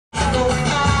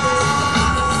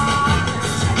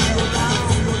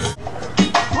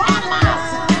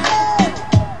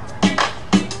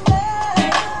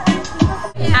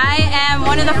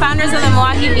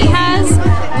Milwaukee Mijas.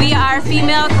 We are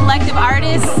female collective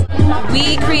artists.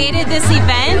 We created this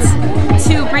event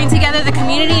to bring together the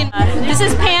community. This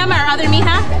is Pam, our other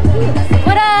Mija.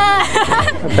 What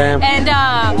up? Pam.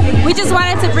 And we just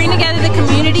wanted to bring together the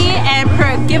community and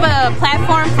give a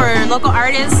platform for local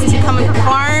artists to come and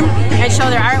perform and show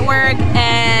their artwork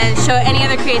and show any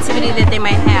other creativity that they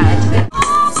might have.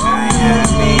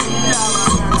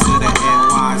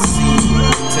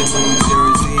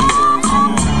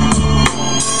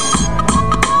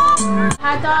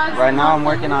 Hot dogs. Right now I'm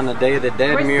working on the Day of the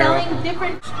Dead mural.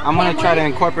 I'm gonna try to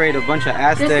incorporate a bunch of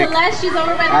Aztec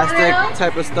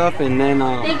type of stuff, and then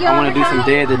I want to do some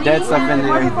Day of the Dead stuff in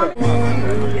there.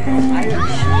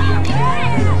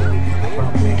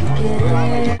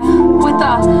 With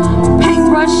a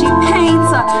paintbrush she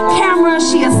paints, a camera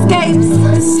she escapes.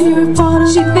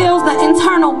 She feels the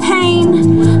internal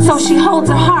pain, so she holds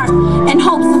her heart in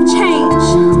hopes of change.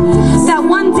 That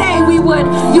one day we would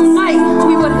unite,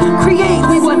 we would create,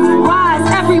 we would rise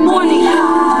every morning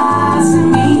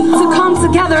to come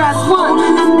together as one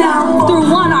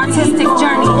through one artistic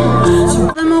journey.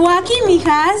 The Milwaukee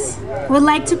Mijas would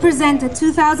like to present the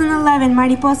 2011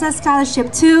 Mariposa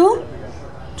Scholarship to,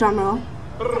 drumroll,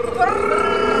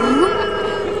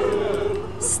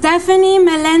 Stephanie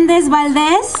Melendez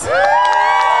Valdez.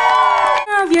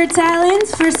 Of your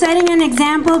talents for setting an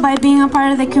example by being a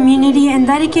part of the community and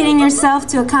dedicating yourself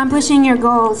to accomplishing your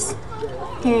goals.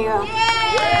 Here you go.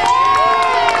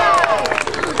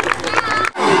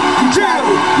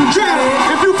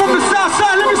 If you from the south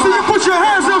side, let me see you put your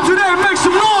hands up today and make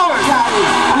some noise.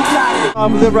 I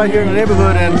live right here in the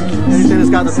neighborhood, and anything that's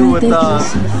got to do with my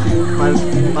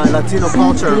Latino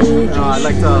culture, I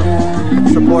like to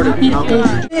support it.